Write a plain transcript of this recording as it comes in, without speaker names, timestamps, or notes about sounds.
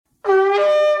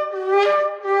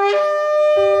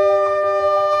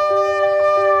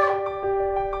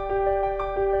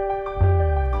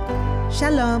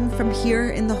from here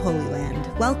in the Holy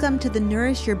Land. Welcome to the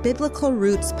Nourish Your Biblical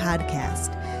Roots podcast.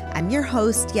 I'm your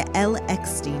host, Yael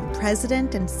Eckstein,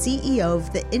 President and CEO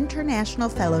of the International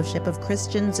Fellowship of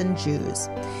Christians and Jews.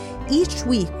 Each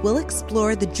week, we'll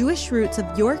explore the Jewish roots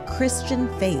of your Christian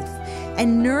faith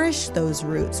and nourish those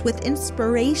roots with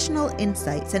inspirational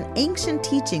insights and ancient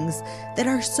teachings that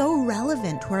are so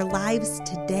relevant to our lives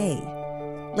today.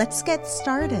 Let's get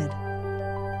started.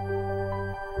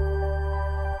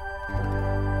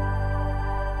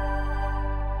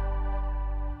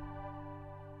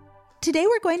 Today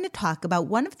we're going to talk about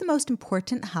one of the most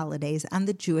important holidays on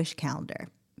the Jewish calendar,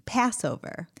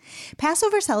 Passover.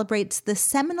 Passover celebrates the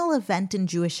seminal event in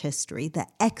Jewish history, the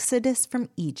Exodus from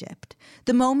Egypt,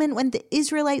 the moment when the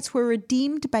Israelites were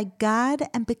redeemed by God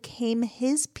and became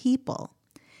His people.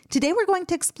 Today we're going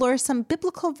to explore some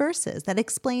biblical verses that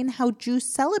explain how Jews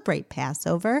celebrate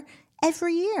Passover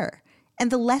every year and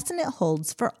the lesson it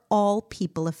holds for all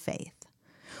people of faith.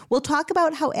 We'll talk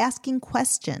about how asking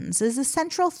questions is a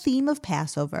central theme of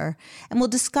Passover, and we'll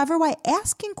discover why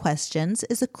asking questions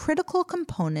is a critical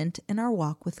component in our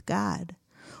walk with God.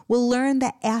 We'll learn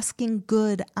that asking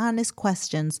good, honest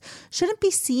questions shouldn't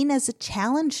be seen as a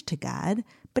challenge to God,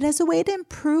 but as a way to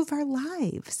improve our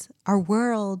lives, our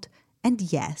world, and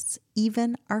yes,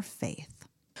 even our faith.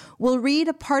 We'll read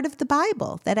a part of the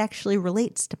Bible that actually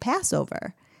relates to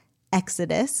Passover,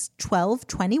 Exodus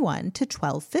 12:21 to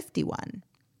 12:51.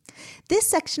 This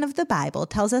section of the Bible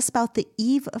tells us about the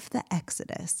eve of the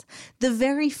Exodus, the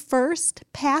very first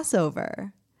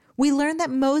Passover. We learn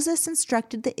that Moses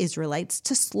instructed the Israelites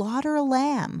to slaughter a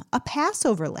lamb, a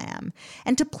Passover lamb,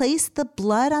 and to place the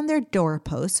blood on their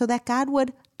doorposts so that God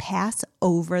would pass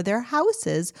over their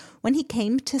houses when He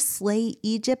came to slay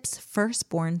Egypt's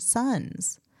firstborn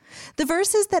sons. The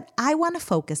verses that I want to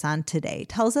focus on today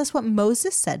tells us what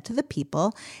Moses said to the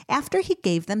people after he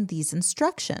gave them these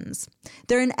instructions.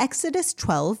 They're in Exodus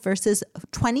 12, verses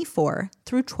 24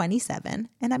 through 27,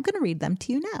 and I'm going to read them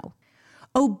to you now.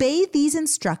 Obey these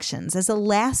instructions as a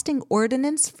lasting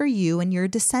ordinance for you and your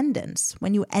descendants.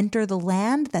 When you enter the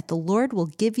land that the Lord will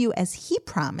give you as He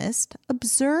promised,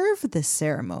 observe this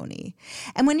ceremony.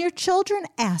 And when your children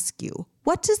ask you,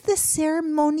 what does this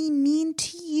ceremony mean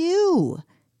to you?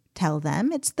 Tell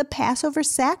them it's the Passover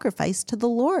sacrifice to the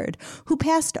Lord, who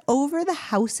passed over the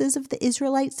houses of the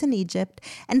Israelites in Egypt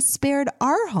and spared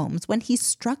our homes when He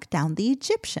struck down the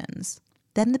Egyptians.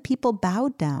 Then the people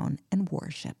bowed down and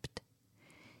worshipped.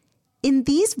 In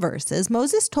these verses,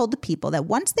 Moses told the people that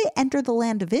once they enter the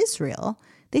land of Israel,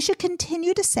 they should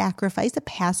continue to sacrifice a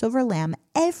Passover lamb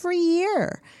every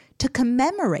year to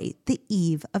commemorate the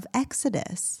eve of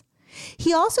Exodus.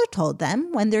 He also told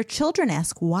them, when their children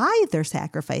ask why they're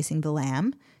sacrificing the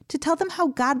lamb, to tell them how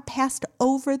God passed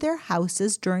over their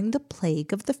houses during the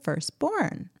plague of the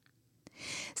firstborn.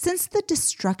 Since the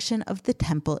destruction of the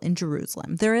temple in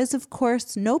Jerusalem, there is, of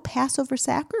course, no Passover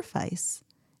sacrifice.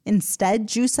 Instead,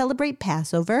 Jews celebrate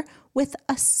Passover with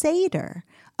a Seder,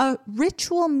 a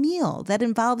ritual meal that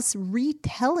involves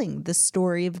retelling the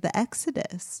story of the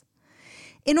Exodus.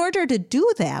 In order to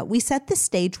do that, we set the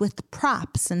stage with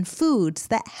props and foods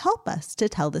that help us to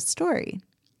tell the story.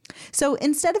 So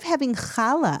instead of having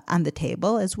challah on the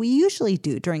table, as we usually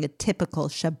do during a typical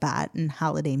Shabbat and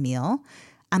holiday meal,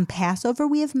 on Passover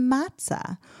we have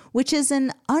matzah, which is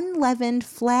an unleavened,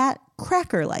 flat,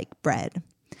 cracker-like bread.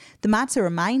 The matzah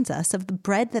reminds us of the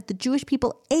bread that the Jewish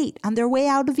people ate on their way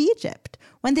out of Egypt,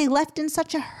 when they left in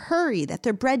such a hurry that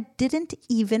their bread didn't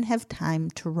even have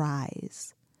time to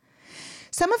rise.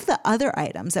 Some of the other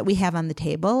items that we have on the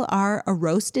table are a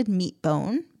roasted meat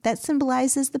bone that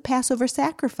symbolizes the Passover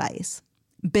sacrifice,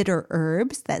 bitter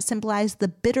herbs that symbolize the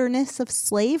bitterness of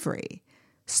slavery,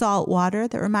 salt water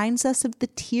that reminds us of the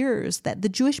tears that the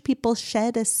Jewish people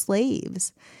shed as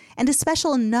slaves, and a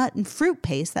special nut and fruit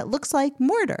paste that looks like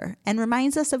mortar and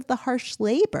reminds us of the harsh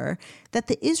labor that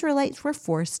the Israelites were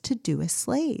forced to do as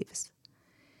slaves.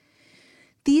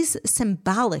 These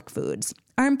symbolic foods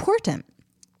are important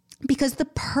because the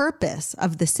purpose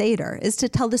of the Seder is to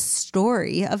tell the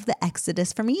story of the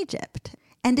Exodus from Egypt,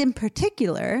 and in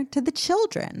particular to the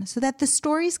children, so that the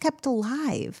story is kept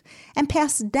alive and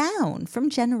passed down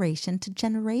from generation to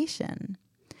generation.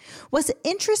 What's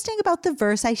interesting about the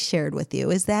verse I shared with you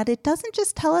is that it doesn't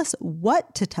just tell us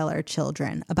what to tell our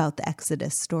children about the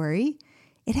Exodus story,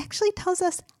 it actually tells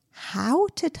us how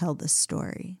to tell the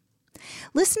story.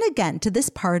 Listen again to this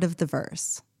part of the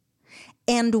verse.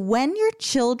 And when your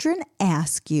children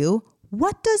ask you,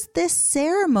 what does this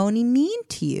ceremony mean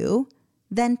to you?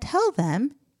 Then tell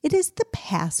them it is the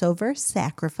Passover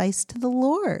sacrifice to the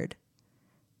Lord.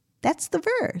 That's the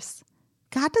verse.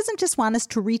 God doesn't just want us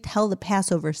to retell the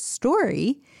Passover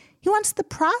story. He wants the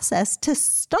process to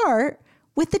start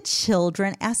with the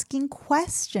children asking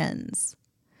questions.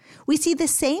 We see the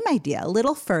same idea a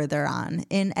little further on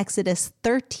in Exodus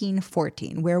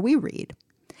 13:14, where we read,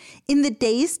 "In the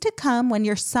days to come, when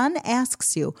your son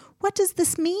asks you, 'What does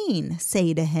this mean?'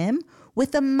 say to him,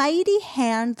 'With a mighty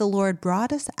hand the Lord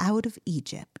brought us out of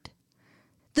Egypt.'"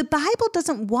 The Bible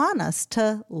doesn't want us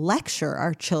to lecture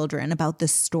our children about the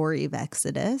story of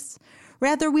Exodus.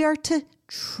 Rather, we are to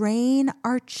train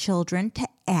our children to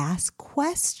ask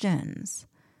questions.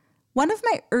 One of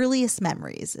my earliest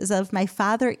memories is of my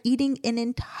father eating an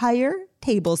entire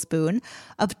tablespoon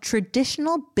of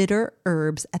traditional bitter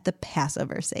herbs at the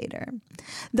Passover Seder.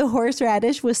 The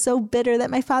horseradish was so bitter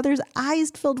that my father's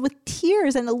eyes filled with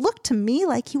tears, and it looked to me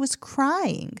like he was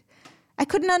crying. I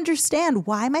couldn't understand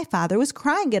why my father was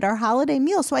crying at our holiday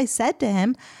meal, so I said to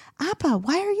him, "Appa,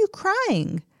 why are you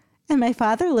crying?" And my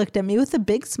father looked at me with a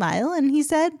big smile, and he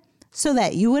said, "So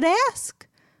that you would ask."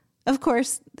 Of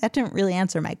course, that didn't really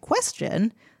answer my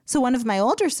question. So one of my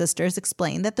older sisters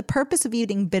explained that the purpose of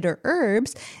eating bitter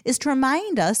herbs is to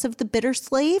remind us of the bitter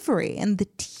slavery and the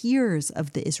tears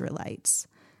of the Israelites.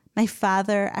 My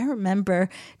father, I remember,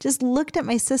 just looked at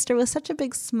my sister with such a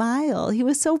big smile. He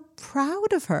was so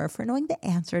proud of her for knowing the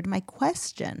answer to my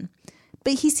question.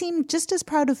 But he seemed just as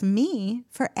proud of me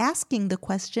for asking the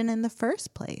question in the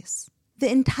first place.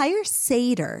 The entire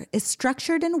Seder is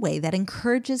structured in a way that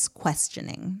encourages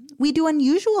questioning. We do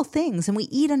unusual things and we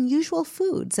eat unusual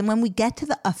foods. And when we get to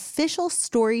the official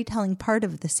storytelling part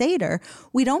of the Seder,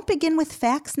 we don't begin with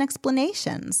facts and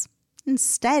explanations.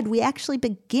 Instead, we actually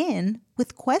begin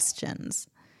with questions.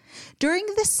 During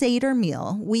the Seder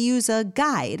meal, we use a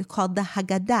guide called the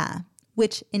Haggadah,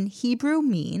 which in Hebrew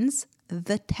means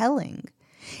the telling.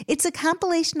 It's a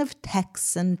compilation of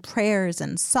texts and prayers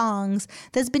and songs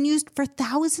that's been used for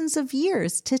thousands of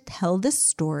years to tell the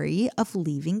story of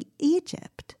leaving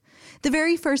Egypt. The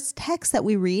very first text that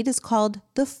we read is called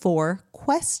the Four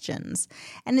Questions,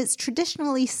 and it's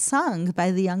traditionally sung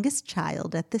by the youngest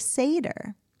child at the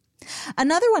Seder.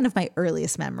 Another one of my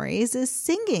earliest memories is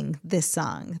singing this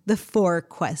song, The Four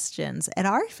Questions, at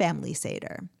our family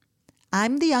Seder.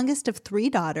 I'm the youngest of 3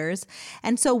 daughters,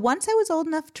 and so once I was old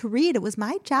enough to read, it was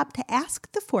my job to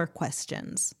ask the 4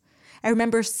 questions. I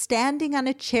remember standing on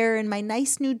a chair in my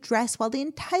nice new dress while the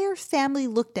entire family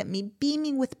looked at me,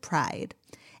 beaming with pride.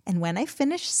 And when I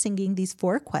finished singing these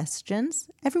 4 questions,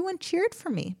 everyone cheered for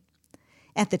me.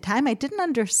 At the time, I didn't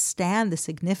understand the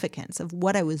significance of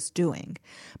what I was doing,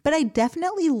 but I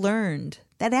definitely learned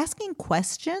that asking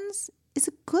questions is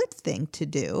a good thing to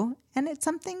do, and it's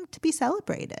something to be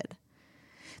celebrated.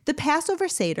 The Passover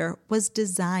Seder was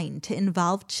designed to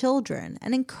involve children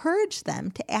and encourage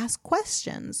them to ask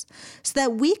questions so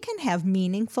that we can have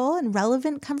meaningful and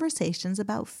relevant conversations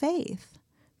about faith.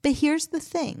 But here's the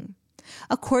thing.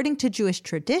 According to Jewish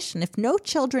tradition, if no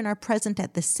children are present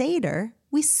at the Seder,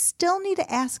 we still need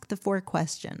to ask the 4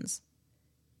 questions.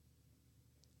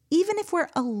 Even if we're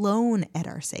alone at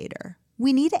our Seder,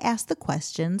 we need to ask the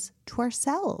questions to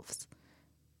ourselves.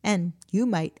 And you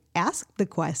might ask the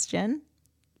question,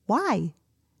 why?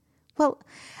 Well,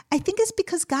 I think it's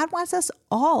because God wants us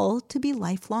all to be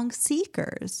lifelong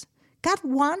seekers. God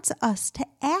wants us to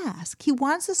ask. He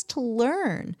wants us to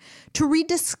learn, to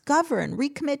rediscover and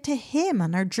recommit to Him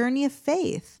on our journey of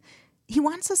faith. He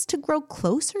wants us to grow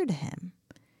closer to Him.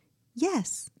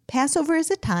 Yes, Passover is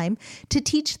a time to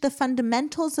teach the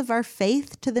fundamentals of our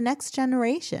faith to the next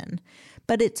generation,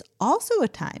 but it's also a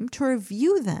time to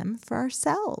review them for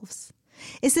ourselves.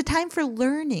 It's a time for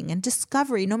learning and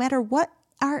discovery, no matter what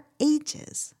our age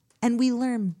is, and we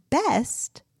learn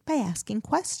best by asking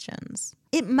questions.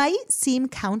 It might seem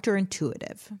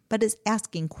counterintuitive, but it's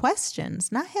asking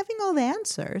questions, not having all the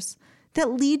answers,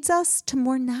 that leads us to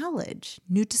more knowledge,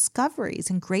 new discoveries,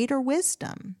 and greater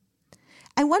wisdom.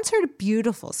 I once heard a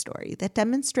beautiful story that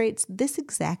demonstrates this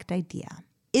exact idea.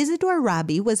 Isidore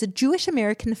Rabi was a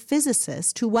Jewish-American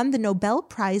physicist who won the Nobel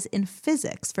Prize in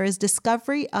Physics for his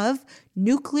discovery of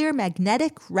nuclear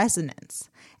magnetic resonance,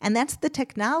 and that's the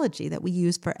technology that we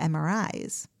use for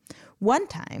MRIs. One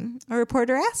time, a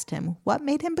reporter asked him what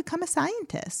made him become a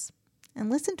scientist, and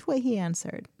listen to what he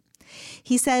answered.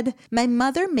 He said, "My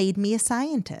mother made me a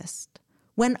scientist.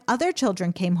 When other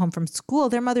children came home from school,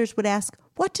 their mothers would ask,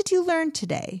 'What did you learn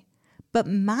today?' But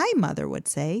my mother would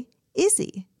say,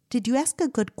 'Izzy, did you ask a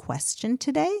good question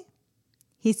today?'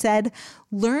 He said,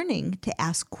 'Learning to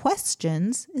ask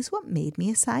questions is what made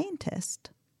me a scientist.'"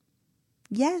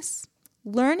 Yes,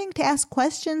 learning to ask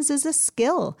questions is a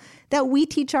skill that we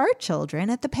teach our children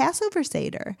at the Passover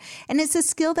Seder, and it's a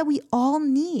skill that we all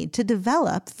need to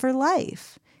develop for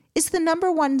life. is the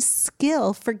number one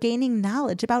skill for gaining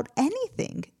knowledge about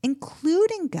anything,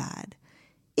 including God.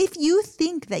 If you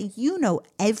think that you know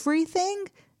everything,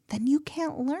 then you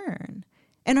can't learn.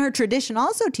 And our tradition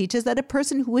also teaches that a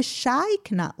person who is shy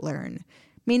cannot learn,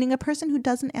 meaning a person who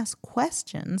doesn't ask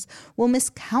questions will miss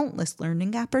countless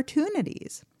learning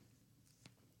opportunities.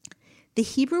 The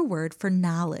Hebrew word for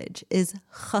knowledge is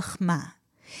chachma.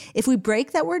 If we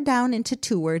break that word down into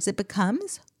two words, it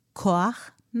becomes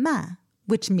koach ma,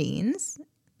 which means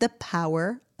the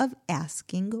power of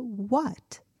asking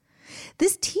what.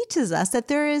 This teaches us that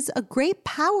there is a great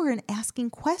power in asking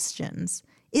questions.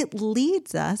 It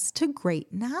leads us to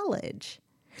great knowledge.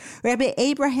 Rabbi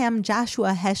Abraham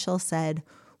Joshua Heschel said,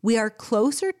 "We are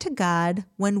closer to God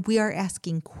when we are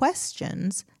asking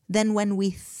questions than when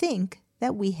we think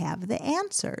that we have the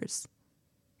answers."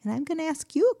 And I'm going to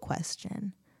ask you a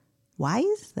question. Why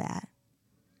is that?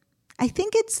 I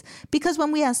think it's because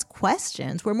when we ask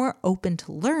questions, we're more open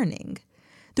to learning.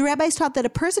 The rabbis taught that a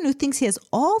person who thinks he has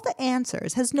all the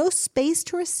answers has no space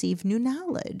to receive new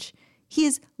knowledge. He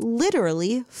is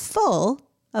literally full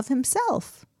of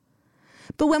himself.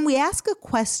 But when we ask a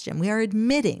question, we are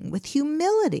admitting with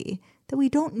humility that we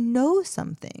don't know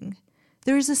something.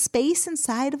 There is a space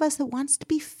inside of us that wants to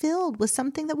be filled with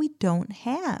something that we don't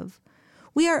have.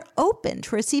 We are open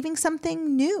to receiving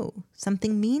something new,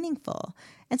 something meaningful,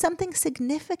 and something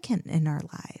significant in our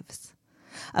lives.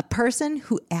 A person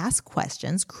who asks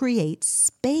questions creates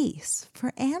space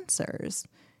for answers,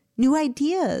 new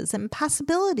ideas and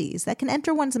possibilities that can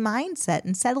enter one's mindset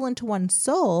and settle into one's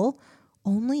soul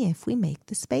only if we make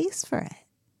the space for it.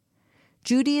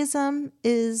 Judaism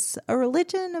is a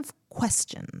religion of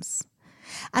questions.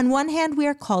 On one hand, we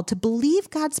are called to believe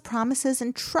God's promises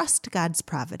and trust God's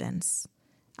providence.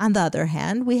 On the other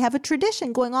hand, we have a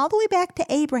tradition going all the way back to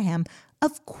Abraham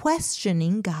of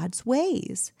questioning God's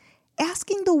ways,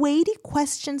 asking the weighty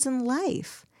questions in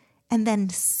life, and then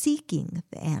seeking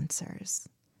the answers.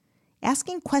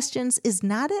 Asking questions is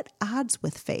not at odds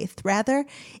with faith. Rather,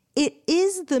 it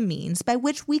is the means by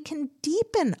which we can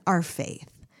deepen our faith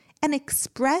and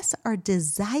express our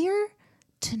desire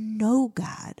to know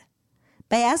God.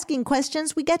 By asking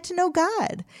questions, we get to know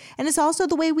God. And it's also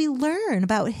the way we learn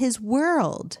about His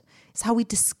world. It's how we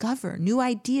discover new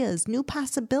ideas, new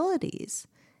possibilities.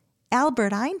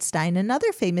 Albert Einstein,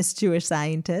 another famous Jewish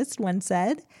scientist, once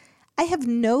said, "I have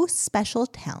no special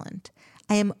talent.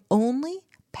 I am only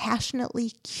passionately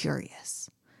curious."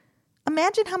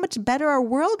 Imagine how much better our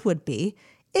world would be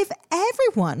if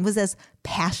everyone was as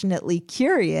passionately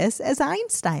curious as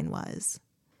Einstein was.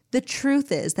 The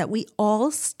truth is that we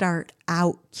all start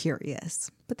out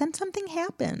curious, but then something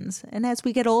happens, and as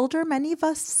we get older, many of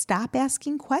us stop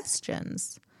asking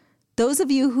questions. Those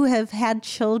of you who have had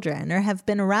children or have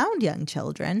been around young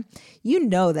children, you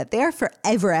know that they are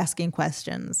forever asking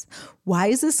questions. Why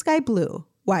is the sky blue?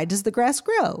 Why does the grass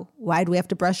grow? Why do we have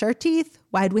to brush our teeth?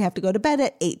 Why do we have to go to bed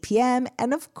at 8 p.m.?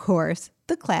 And of course,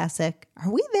 the classic, are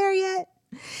we there yet?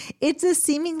 It's a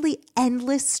seemingly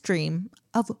endless stream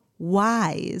of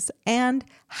whys and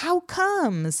how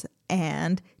comes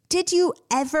and did you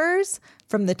evers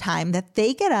from the time that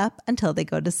they get up until they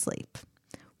go to sleep.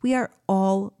 We are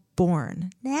all born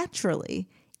naturally,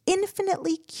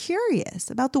 infinitely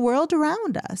curious about the world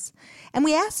around us. And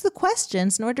we ask the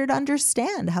questions in order to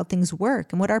understand how things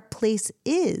work and what our place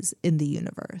is in the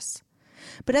universe.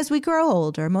 But as we grow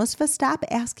older, most of us stop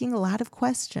asking a lot of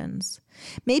questions.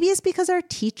 Maybe it's because our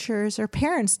teachers or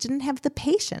parents didn't have the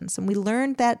patience and we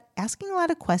learned that asking a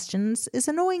lot of questions is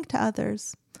annoying to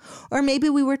others. Or maybe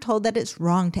we were told that it's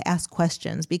wrong to ask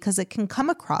questions because it can come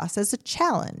across as a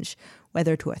challenge,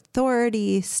 whether to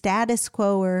authority, status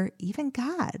quo, or even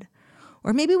God.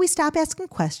 Or maybe we stop asking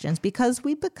questions because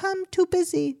we become too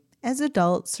busy as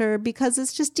adults or because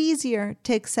it's just easier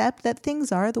to accept that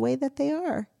things are the way that they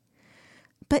are.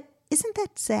 But isn't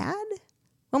that sad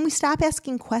when we stop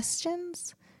asking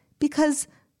questions? Because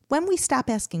when we stop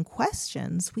asking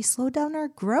questions, we slow down our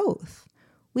growth.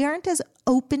 We aren't as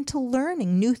open to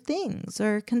learning new things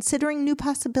or considering new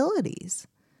possibilities.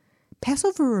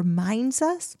 Passover reminds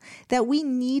us that we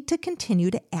need to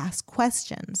continue to ask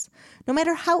questions, no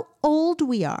matter how old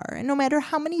we are and no matter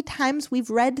how many times we've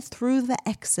read through the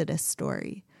Exodus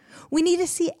story. We need to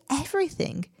see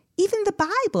everything, even the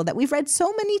Bible that we've read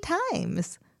so many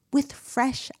times, with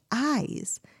fresh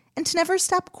eyes and to never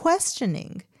stop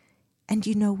questioning. And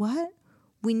you know what?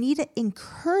 We need to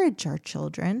encourage our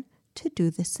children to do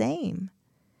the same.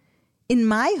 In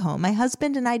my home, my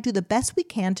husband and I do the best we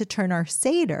can to turn our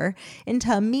Seder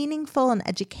into a meaningful and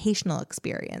educational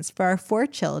experience for our 4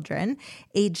 children,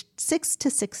 aged 6 to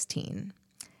 16.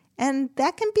 And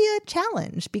that can be a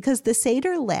challenge because the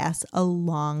Seder lasts a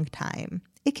long time.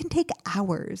 It can take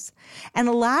hours. And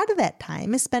a lot of that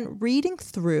time is spent reading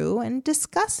through and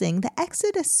discussing the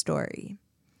Exodus story.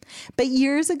 But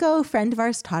years ago, a friend of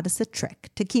ours taught us a trick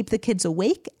to keep the kids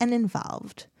awake and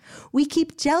involved. We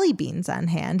keep jelly beans on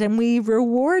hand and we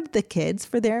reward the kids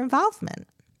for their involvement.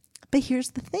 But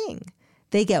here's the thing.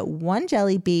 They get one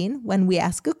jelly bean when we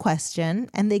ask a question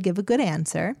and they give a good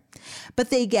answer, but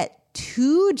they get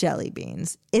 2 jelly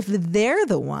beans if they're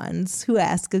the ones who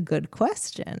ask a good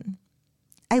question.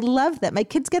 I love that my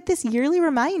kids get this yearly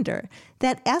reminder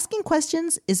that asking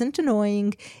questions isn't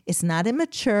annoying, it's not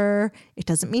immature, it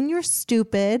doesn't mean you're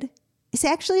stupid. It's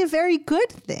actually a very good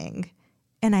thing.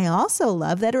 And I also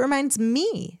love that it reminds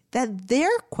me that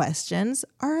their questions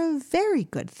are a very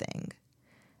good thing.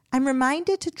 I'm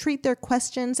reminded to treat their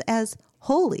questions as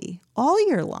holy all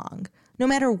year long, no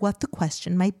matter what the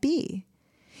question might be.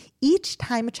 Each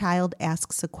time a child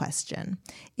asks a question,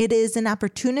 it is an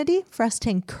opportunity for us to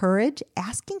encourage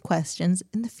asking questions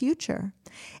in the future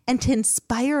and to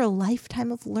inspire a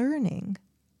lifetime of learning.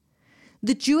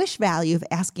 The Jewish value of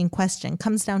asking questions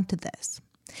comes down to this.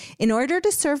 In order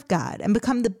to serve God and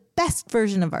become the best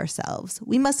version of ourselves,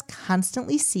 we must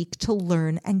constantly seek to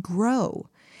learn and grow.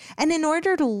 And in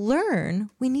order to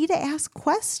learn, we need to ask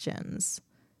questions.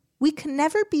 We can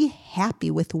never be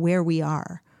happy with where we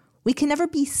are. We can never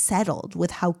be settled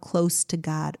with how close to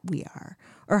God we are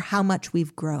or how much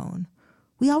we've grown.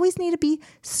 We always need to be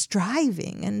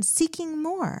striving and seeking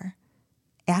more.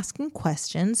 Asking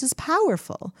questions is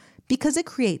powerful because it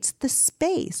creates the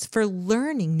space for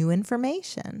learning new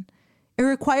information. It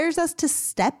requires us to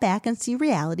step back and see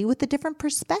reality with a different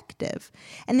perspective,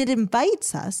 and it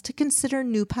invites us to consider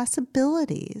new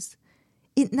possibilities.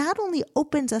 It not only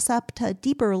opens us up to a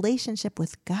deeper relationship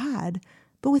with God,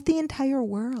 but with the entire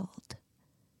world.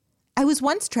 I was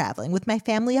once traveling with my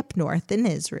family up north in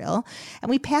Israel, and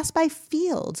we passed by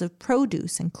fields of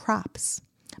produce and crops.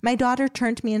 My daughter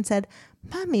turned to me and said,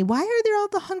 "Mommy, why are there all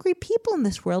the hungry people in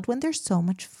this world when there's so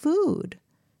much food?"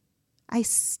 I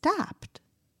stopped.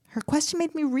 Her question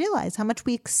made me realize how much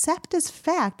we accept as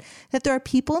fact that there are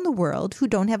people in the world who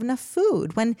don't have enough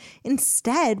food, when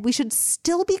instead we should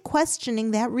still be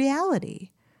questioning that reality.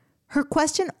 Her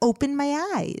question opened my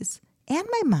eyes and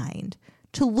my mind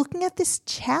to looking at this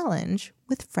challenge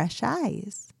with fresh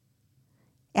eyes.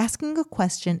 Asking a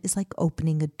question is like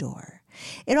opening a door.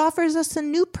 It offers us a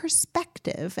new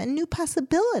perspective and new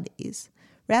possibilities,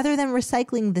 rather than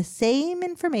recycling the same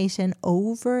information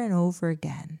over and over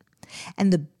again.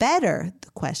 And the better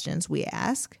the questions we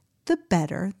ask, the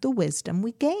better the wisdom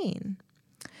we gain.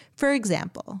 For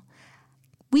example,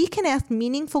 we can ask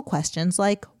meaningful questions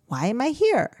like, "Why am I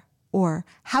here?" Or,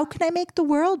 "How can I make the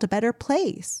world a better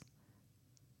place?"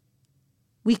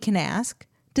 We can ask,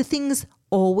 do things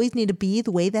always need to be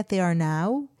the way that they are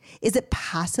now? Is it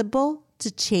possible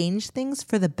to change things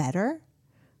for the better?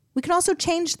 We can also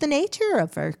change the nature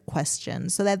of our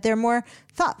questions so that they're more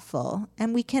thoughtful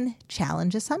and we can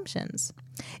challenge assumptions.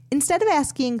 Instead of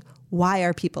asking, "Why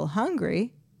are people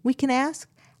hungry?" we can ask,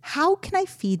 "How can I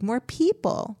feed more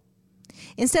people?"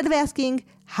 Instead of asking,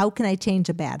 "How can I change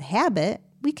a bad habit?"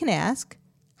 we can ask,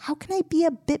 "How can I be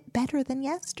a bit better than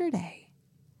yesterday?"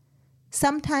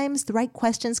 Sometimes the right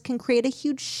questions can create a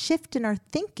huge shift in our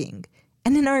thinking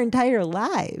and in our entire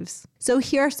lives. So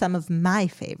here are some of my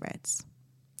favorites.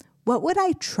 What would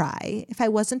I try if I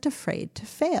wasn't afraid to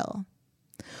fail?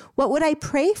 What would I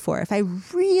pray for if I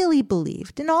really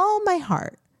believed in all my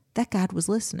heart that God was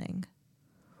listening?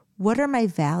 What are my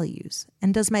values,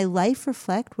 and does my life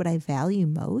reflect what I value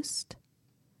most?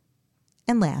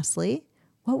 And lastly,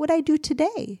 what would I do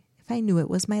today if I knew it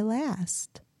was my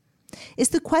last? It's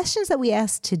the questions that we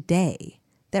ask today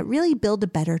that really build a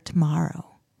better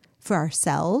tomorrow for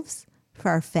ourselves, for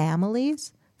our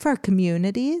families, for our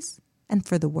communities, and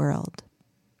for the world.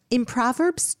 In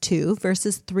Proverbs 2,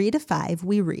 verses 3-5,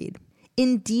 we read,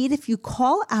 "Indeed, if you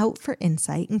call out for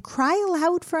insight and cry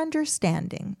aloud for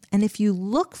understanding, and if you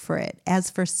look for it as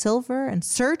for silver and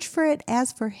search for it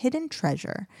as for hidden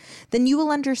treasure, then you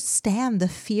will understand the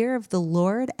fear of the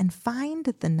Lord and find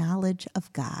the knowledge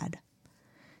of God."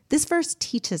 This verse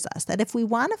teaches us that if we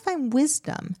want to find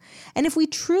wisdom, and if we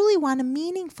truly want a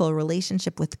meaningful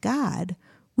relationship with God,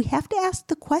 we have to ask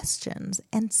the questions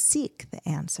and seek the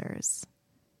answers.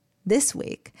 This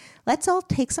week, let's all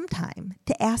take some time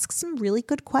to ask some really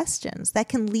good questions that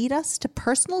can lead us to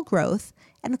personal growth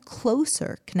and a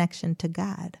closer connection to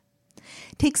God.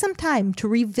 Take some time to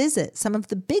revisit some of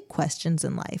the big questions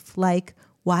in life, like,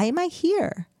 why am I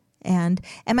here? And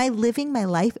am I living my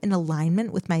life in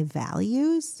alignment with my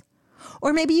values?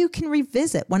 Or maybe you can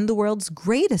revisit one of the world's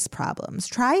greatest problems.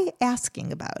 Try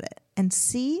asking about it and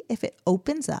see if it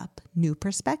opens up new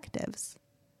perspectives.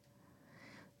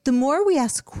 The more we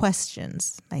ask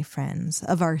questions, my friends,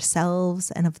 of ourselves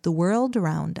and of the world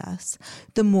around us,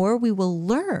 the more we will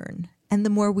learn and the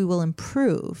more we will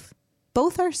improve,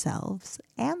 both ourselves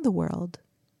and the world.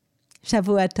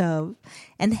 Shavua Tov,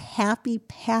 and happy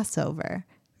Passover,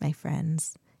 my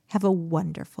friends. Have a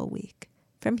wonderful week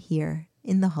from here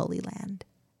in the Holy Land.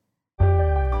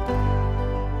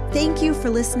 Thank you for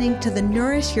listening to the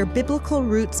Nourish Your Biblical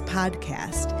Roots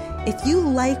podcast. If you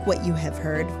like what you have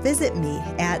heard, visit me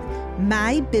at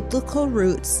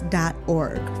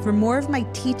mybiblicalroots.org for more of my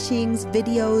teachings,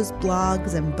 videos,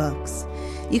 blogs, and books.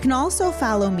 You can also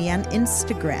follow me on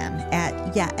Instagram at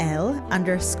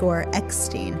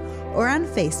Yael_Eckstein or on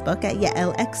Facebook at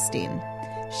Yael Eckstein.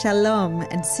 Shalom,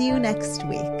 and see you next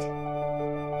week.